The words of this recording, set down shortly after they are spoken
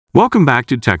Welcome back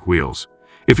to Tech Wheels.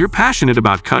 If you're passionate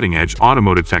about cutting-edge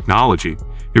automotive technology,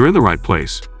 you're in the right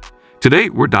place. Today,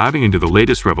 we're diving into the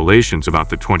latest revelations about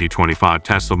the 2025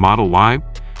 Tesla Model Y,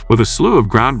 with a slew of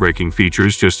groundbreaking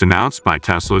features just announced by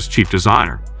Tesla's chief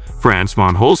designer, Franz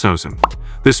von Holzhausen.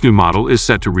 This new model is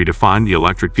set to redefine the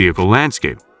electric vehicle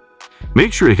landscape.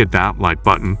 Make sure to hit that like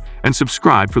button and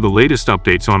subscribe for the latest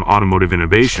updates on automotive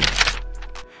innovation,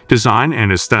 design,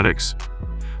 and aesthetics.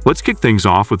 Let's kick things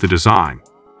off with the design.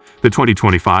 The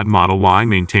 2025 Model Y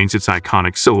maintains its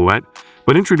iconic silhouette,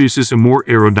 but introduces a more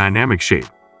aerodynamic shape.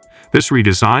 This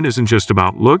redesign isn't just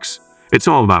about looks, it's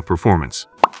all about performance.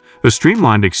 The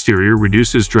streamlined exterior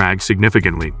reduces drag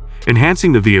significantly,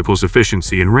 enhancing the vehicle's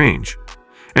efficiency and range.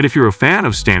 And if you're a fan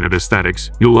of standard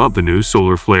aesthetics, you'll love the new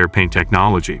solar flare paint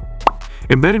technology.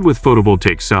 Embedded with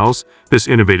photovoltaic cells, this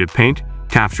innovative paint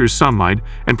captures sunlight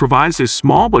and provides a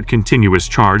small but continuous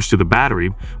charge to the battery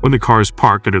when the car is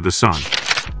parked under the sun.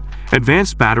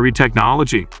 Advanced battery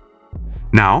technology.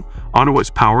 Now, onto what's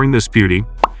powering this beauty.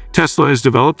 Tesla has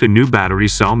developed a new battery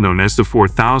cell known as the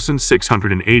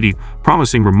 4680,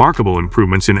 promising remarkable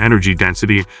improvements in energy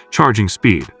density and charging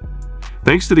speed.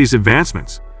 Thanks to these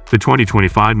advancements, the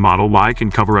 2025 Model Y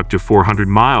can cover up to 400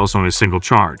 miles on a single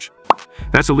charge.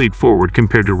 That's a leap forward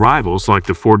compared to rivals like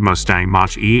the Ford Mustang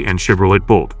Mach-E and Chevrolet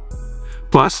Bolt.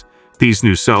 Plus, these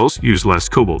new cells use less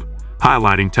cobalt,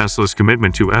 highlighting Tesla's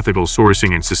commitment to ethical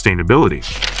sourcing and sustainability.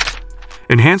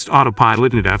 Enhanced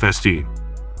Autopilot and FSD.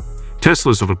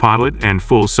 Tesla's Autopilot and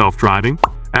full self-driving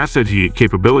FSD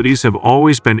capabilities have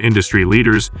always been industry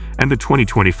leaders, and the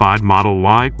 2025 Model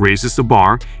Y raises the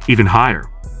bar even higher.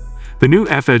 The new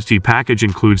FSD package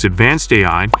includes advanced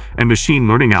AI and machine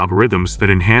learning algorithms that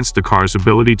enhance the car's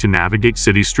ability to navigate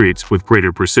city streets with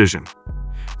greater precision.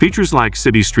 Features like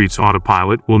City Streets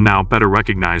Autopilot will now better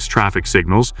recognize traffic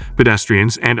signals,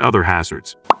 pedestrians, and other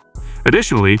hazards.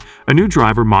 Additionally, a new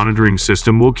driver monitoring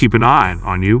system will keep an eye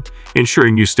on you,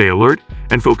 ensuring you stay alert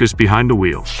and focused behind the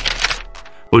wheel.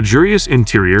 Luxurious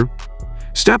interior.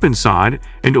 Step inside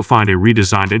and you'll find a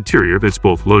redesigned interior that's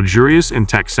both luxurious and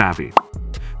tech-savvy.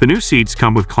 The new seats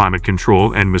come with climate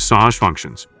control and massage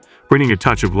functions, bringing a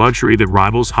touch of luxury that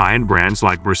rivals high-end brands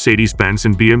like Mercedes-Benz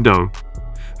and BMW.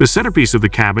 The centerpiece of the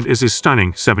cabin is a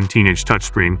stunning 17-inch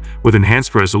touchscreen with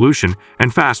enhanced resolution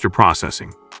and faster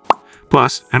processing.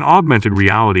 Plus, an augmented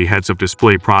reality heads-up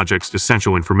display projects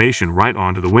essential information right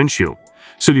onto the windshield,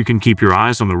 so you can keep your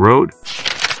eyes on the road.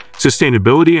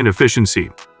 Sustainability and efficiency.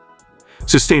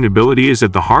 Sustainability is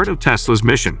at the heart of Tesla's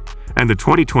mission, and the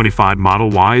 2025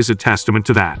 Model Y is a testament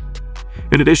to that.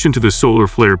 In addition to the solar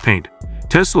flare paint,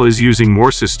 Tesla is using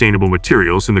more sustainable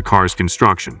materials in the car's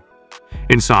construction.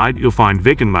 Inside, you'll find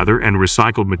vegan leather and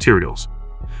recycled materials.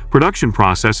 Production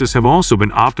processes have also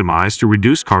been optimized to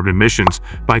reduce carbon emissions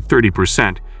by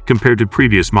 30% compared to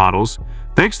previous models,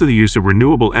 thanks to the use of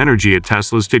renewable energy at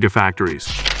Tesla's gigafactories.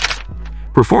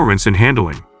 Performance and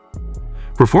handling.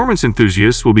 Performance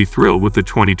enthusiasts will be thrilled with the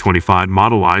 2025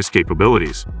 Model Y's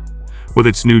capabilities. With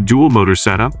its new dual-motor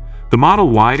setup, the Model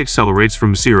Y accelerates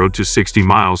from 0 to 60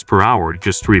 miles per hour in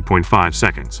just 3.5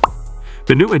 seconds.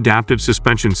 The new adaptive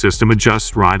suspension system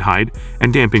adjusts ride height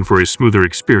and damping for a smoother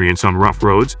experience on rough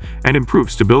roads and improved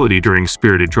stability during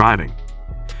spirited driving.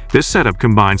 This setup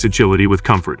combines agility with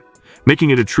comfort,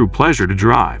 making it a true pleasure to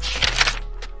drive.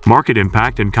 Market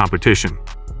impact and competition.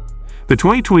 The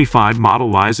 2025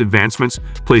 Model Y's advancements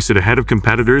place it ahead of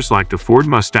competitors like the Ford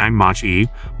Mustang Mach-E,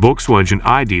 Volkswagen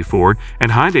ID.4,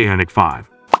 and Hyundai Ioniq 5.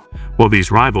 While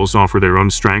these rivals offer their own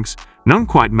strengths, none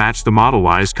quite match the Model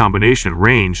Y's combination of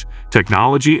range,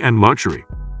 technology, and luxury.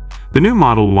 The new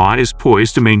Model Y is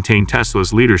poised to maintain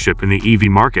Tesla's leadership in the EV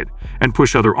market and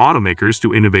push other automakers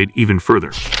to innovate even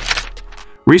further.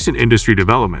 Recent industry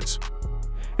developments.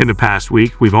 In the past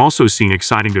week, we've also seen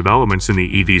exciting developments in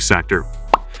the EV sector.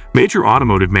 Major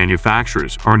automotive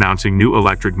manufacturers are announcing new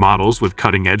electric models with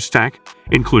cutting-edge tech,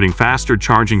 including faster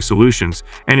charging solutions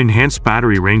and enhanced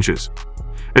battery ranges.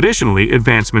 Additionally,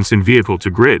 advancements in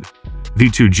vehicle-to-grid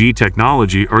 (V2G)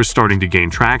 technology are starting to gain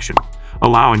traction,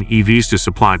 allowing EVs to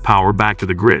supply power back to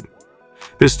the grid.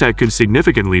 This tech could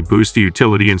significantly boost the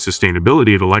utility and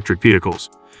sustainability of electric vehicles,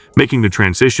 making the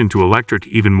transition to electric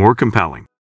even more compelling.